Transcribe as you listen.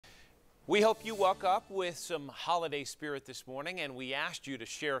We hope you woke up with some holiday spirit this morning, and we asked you to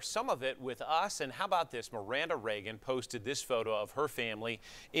share some of it with us. And how about this? Miranda Reagan posted this photo of her family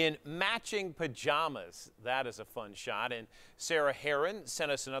in matching pajamas. That is a fun shot. And Sarah Heron sent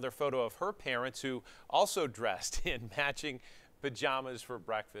us another photo of her parents who also dressed in matching pajamas for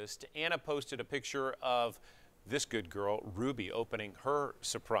breakfast. Anna posted a picture of this good girl, Ruby, opening her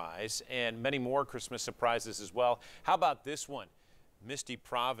surprise, and many more Christmas surprises as well. How about this one? Misty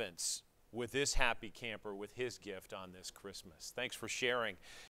Province with this happy camper with his gift on this Christmas. Thanks for sharing.